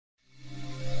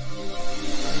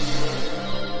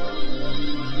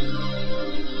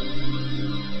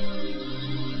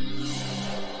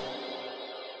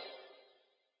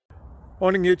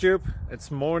Morning YouTube,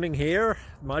 it's morning here.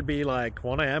 It might be like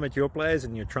 1 a.m. at your place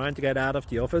and you're trying to get out of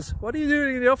the office. What are you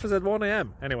doing in the office at 1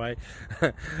 a.m? Anyway,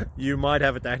 you might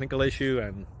have a technical issue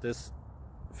and this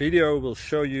video will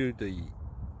show you the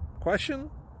question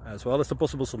as well as the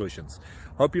possible solutions.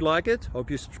 Hope you like it,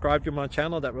 hope you subscribe to my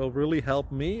channel. That will really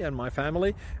help me and my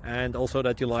family, and also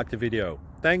that you like the video.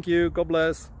 Thank you, God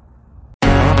bless.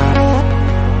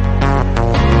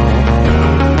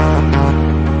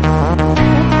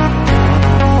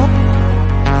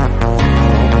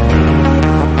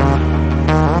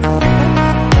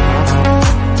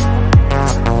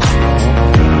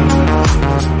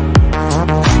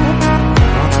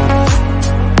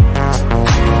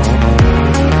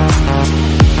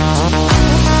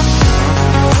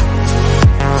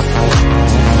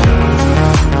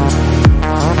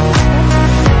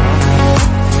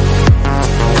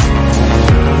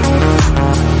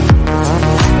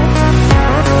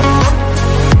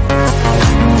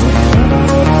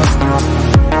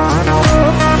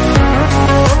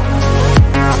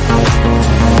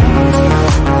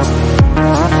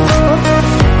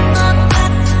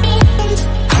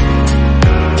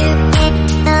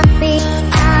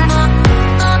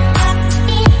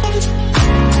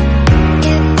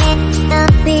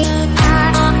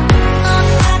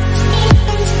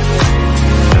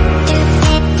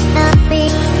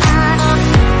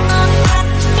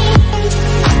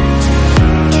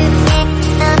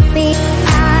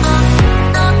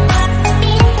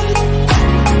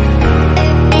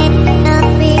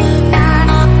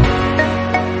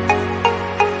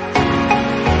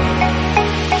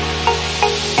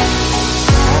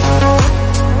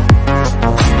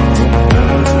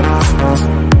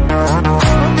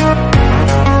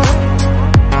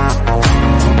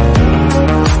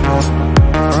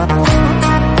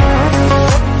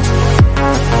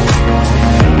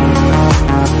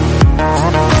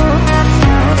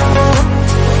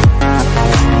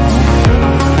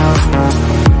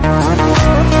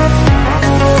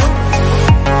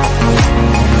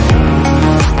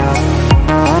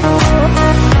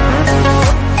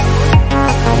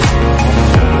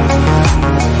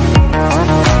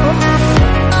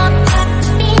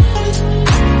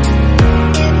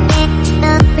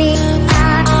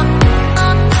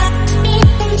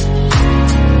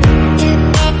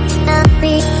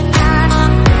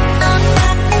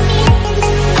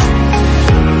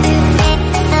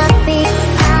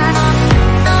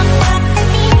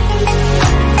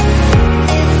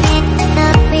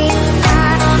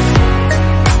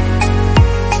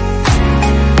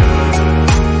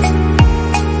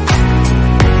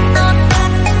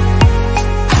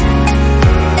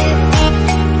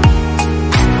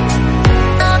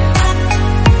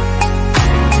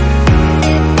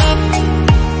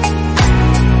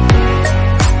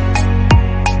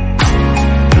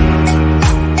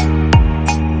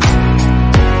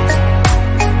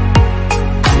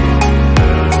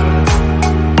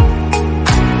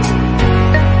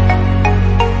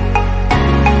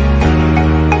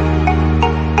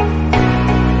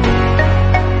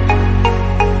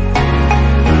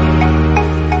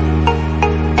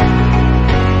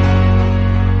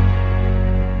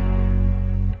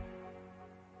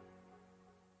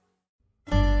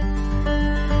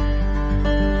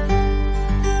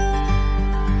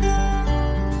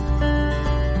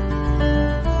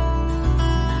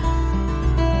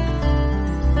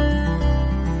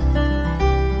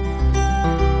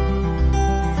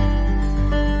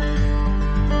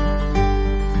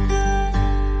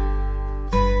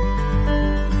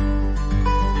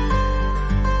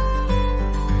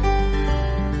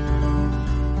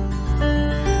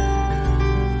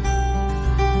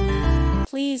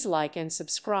 Please like and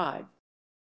subscribe.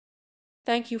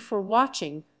 Thank you for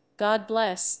watching. God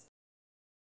bless.